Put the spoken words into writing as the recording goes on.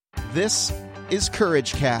This is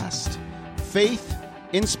Courage Cast. Faith,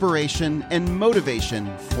 inspiration, and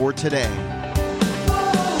motivation for today.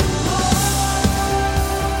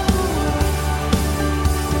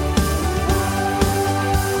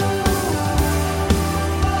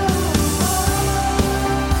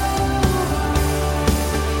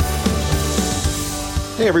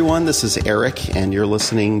 Hey everyone, this is Eric, and you're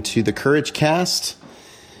listening to the Courage Cast.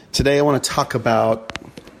 Today I want to talk about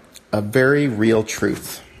a very real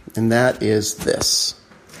truth, and that is this,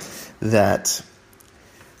 that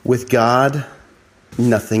with God,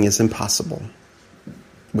 nothing is impossible.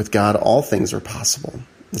 With God, all things are possible.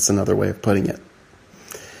 That's another way of putting it.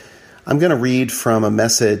 I'm going to read from a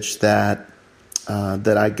message that I'm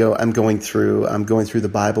going through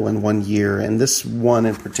the Bible in 1 year, and this one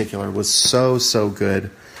in particular was so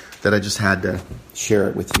good that I just had to share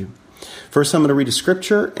it with you. First, I'm going to read a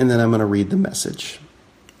scripture, and then I'm going to read the message.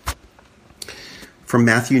 From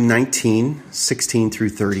Matthew 19:16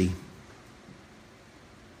 through 30.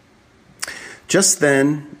 Just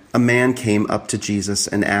then, a man came up to Jesus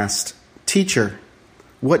and asked, "Teacher,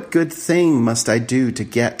 what good thing must I do to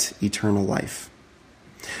get eternal life?"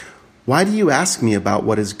 "Why do you ask me about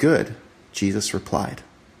what is good?" Jesus replied.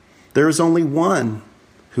 "There is only one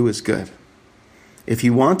who is good. If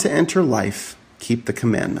you want to enter life, keep the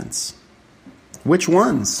commandments." "Which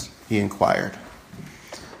ones?" he inquired.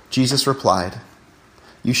 Jesus replied,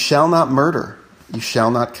 "You shall not murder. You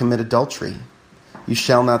shall not commit adultery. You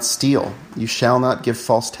shall not steal. You shall not give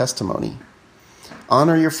false testimony.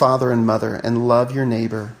 Honor your father and mother and love your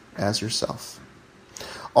neighbor as yourself."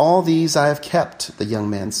 "All these I have kept," the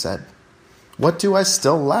young man said. "What do I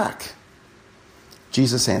still lack?"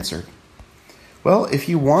 Jesus answered, "Well, if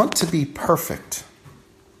you want to be perfect,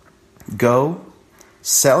 go,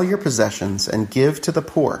 sell your possessions and give to the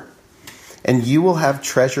poor, and you will have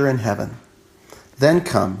treasure in heaven. Then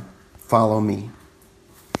come, follow me."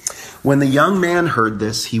 When the young man heard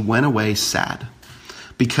this, he went away sad,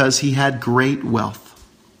 because he had great wealth.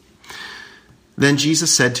 Then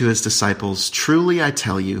Jesus said to his disciples, "Truly I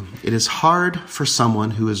tell you, it is hard for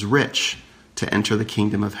someone who is rich to enter the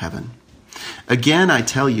kingdom of heaven. Again, I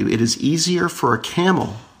tell you, it is easier for a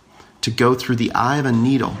camel to go through the eye of a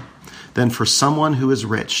needle than for someone who is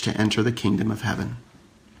rich to enter the kingdom of heaven."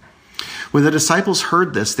 When the disciples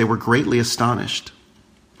heard this, they were greatly astonished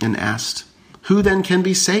and asked, "Who then can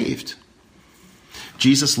be saved?"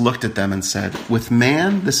 Jesus looked at them and said, "With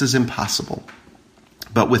man this is impossible,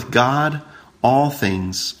 but with God all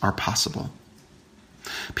things are possible."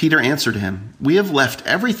 Peter answered him, "We have left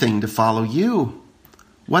everything to follow you.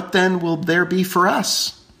 What then will there be for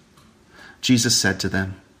us?" Jesus said to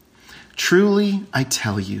them, "Truly I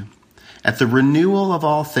tell you, at the renewal of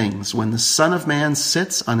all things, when the Son of Man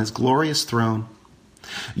sits on his glorious throne,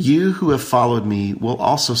 you who have followed me will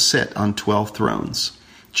also sit on 12 thrones,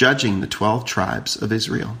 judging the 12 tribes of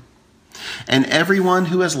Israel. And everyone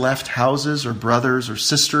who has left houses or brothers or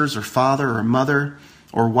sisters or father or mother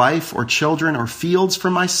or wife or children or fields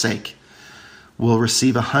for my sake will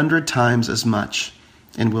receive 100 times as much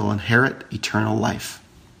and will inherit eternal life.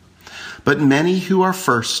 But many who are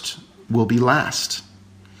first will be last,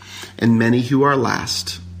 and many who are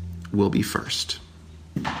last will be first."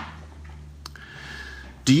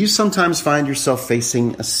 Do you sometimes find yourself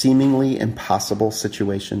facing a seemingly impossible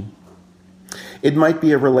situation? It might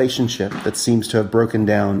be a relationship that seems to have broken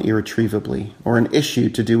down irretrievably, or an issue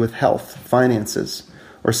to do with health, finances,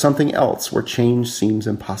 or something else where change seems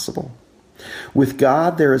impossible. With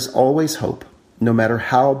God, there is always hope, no matter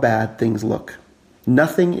how bad things look.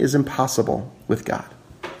 Nothing is impossible with God.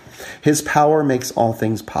 His power makes all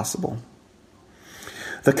things possible.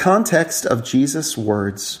 The context of Jesus'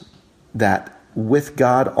 words that with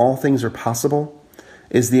God all things are possible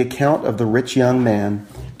is the account of the rich young man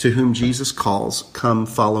to whom Jesus calls, "Come,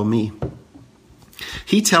 follow me."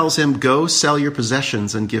 He tells him, "Go sell your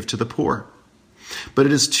possessions and give to the poor." But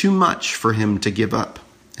it is too much for him to give up,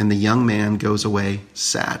 and the young man goes away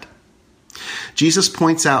sad. Jesus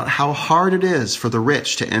points out how hard it is for the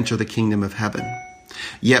rich to enter the kingdom of heaven.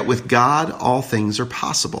 Yet with God, all things are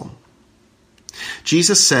possible.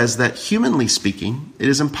 Jesus says that humanly speaking, it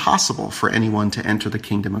is impossible for anyone to enter the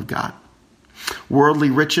kingdom of God. Worldly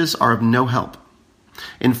riches are of no help.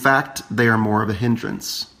 In fact, they are more of a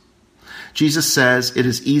hindrance. Jesus says it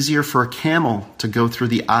is easier for a camel to go through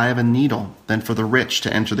the eye of a needle than for the rich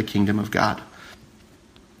to enter the kingdom of God.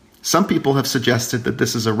 Some people have suggested that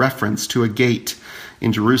this is a reference to a gate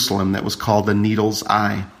in Jerusalem that was called the Needle's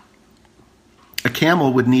Eye. A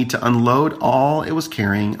camel would need to unload all it was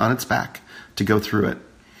carrying on its back to go through it.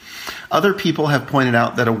 Other people have pointed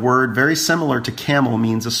out that a word very similar to camel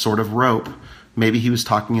means a sort of rope Maybe he was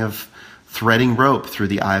talking of threading rope through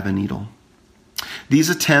the eye of a needle. These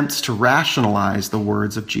attempts to rationalize the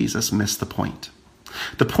words of Jesus miss the point.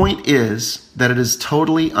 The point is that it is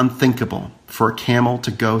totally unthinkable for a camel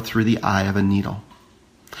to go through the eye of a needle.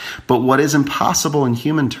 But what is impossible in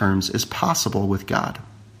human terms is possible with God.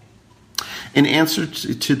 In answer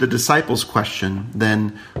to the disciples' question,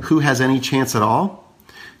 then, who has any chance at all?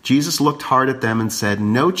 Jesus looked hard at them and said,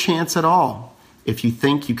 no chance at all if you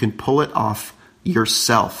think you can pull it off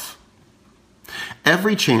yourself.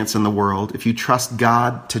 Every chance in the world if you trust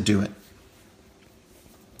God to do it.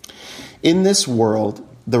 In this world,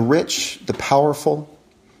 the rich, the powerful,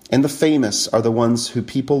 and the famous are the ones who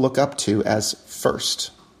people look up to as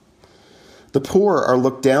first. The poor are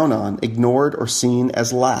looked down on, ignored, or seen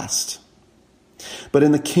as last. But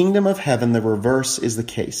in the kingdom of heaven, the reverse is the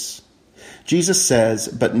case. Jesus says,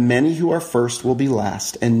 but many who are first will be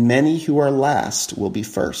last, and many who are last will be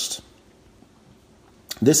first.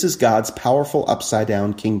 This is God's powerful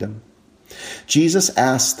upside-down kingdom. Jesus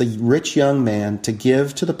asks the rich young man to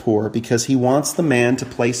give to the poor because he wants the man to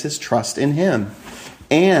place his trust in him,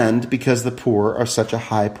 and because the poor are such a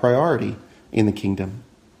high priority in the kingdom.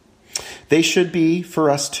 They should be for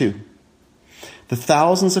us too. The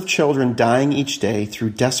thousands of children dying each day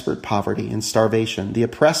through desperate poverty and starvation, the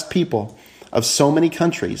oppressed people of so many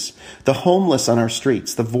countries, the homeless on our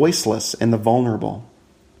streets, the voiceless and the vulnerable.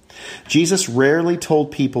 Jesus rarely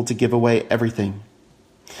told people to give away everything,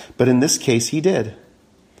 but in this case he did.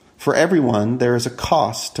 For everyone, there is a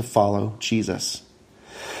cost to follow Jesus.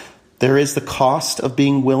 There is the cost of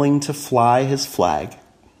being willing to fly his flag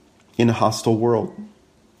in a hostile world.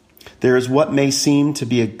 There is what may seem to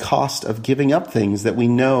be a cost of giving up things that we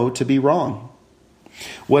know to be wrong.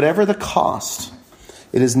 Whatever the cost,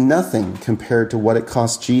 it is nothing compared to what it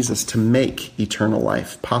cost Jesus to make eternal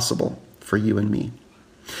life possible for you and me.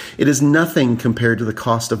 It is nothing compared to the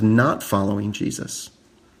cost of not following Jesus.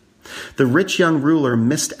 The rich young ruler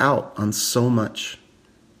missed out on so much.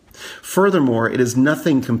 Furthermore, it is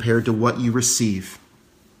nothing compared to what you receive.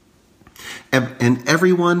 And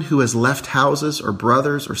everyone who has left houses or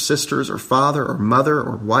brothers or sisters or father or mother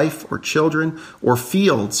or wife or children or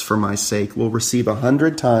fields for my sake will receive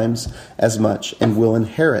 100 times as much and will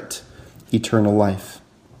inherit eternal life.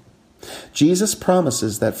 Jesus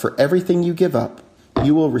promises that for everything you give up,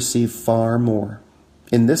 you will receive far more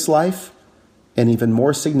in this life and even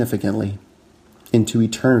more significantly into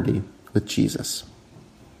eternity with Jesus.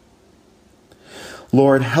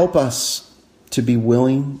 Lord, help us to be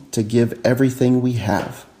willing to give everything we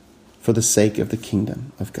have for the sake of the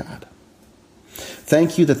kingdom of God.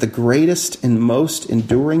 Thank you that the greatest and most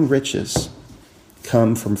enduring riches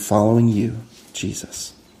come from following you,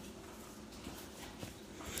 Jesus.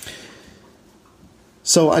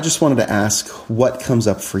 So I just wanted to ask, what comes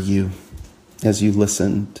up for you as you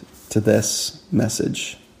listened to this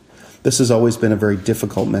message? This has always been a very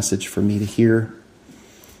difficult message for me to hear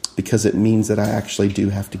because it means that I actually do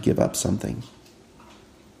have to give up something.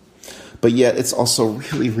 But yet it's also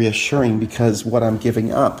really reassuring because what I'm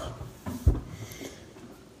giving up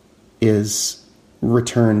is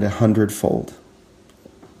returned 100-fold.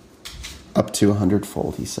 Up to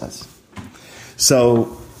 100-fold, he says.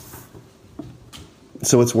 So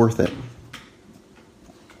it's worth it.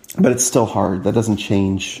 But it's still hard. That doesn't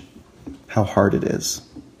change how hard it is.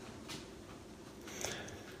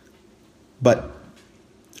 But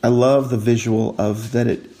I love the visual of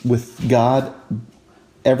that with God,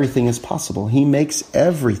 everything is possible. He makes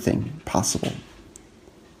everything possible.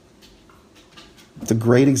 It's a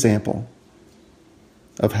great example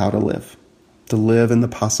of how to live in the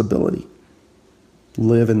possibility,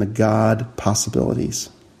 live in the God possibilities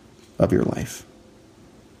of your life.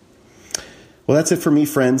 Well, that's it for me,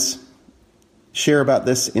 friends. Share about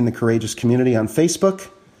this in the Courageous Community on Facebook.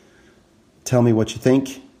 Tell me what you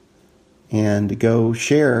think. And go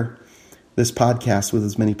share this podcast with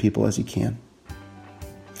as many people as you can.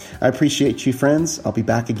 I appreciate you, friends. I'll be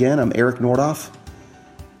back again. I'm Eric Nordoff,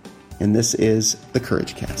 and this is the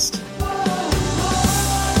Courage Cast.